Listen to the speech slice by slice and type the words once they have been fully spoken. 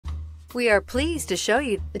We are pleased to show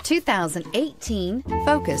you the 2018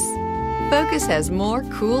 Focus. Focus has more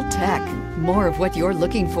cool tech, more of what you're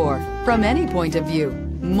looking for from any point of view,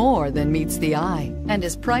 more than meets the eye, and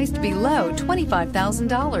is priced below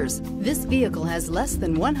 $25,000. This vehicle has less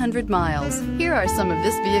than 100 miles. Here are some of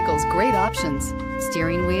this vehicle's great options: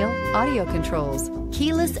 steering wheel audio controls,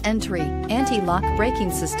 keyless entry, anti-lock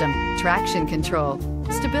braking system, traction control,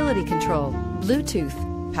 stability control, Bluetooth,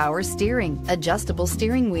 power steering, adjustable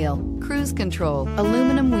steering wheel, cruise control,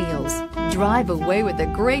 aluminum wheels. Drive away with a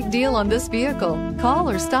great deal on this vehicle. Call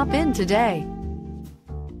or stop in today.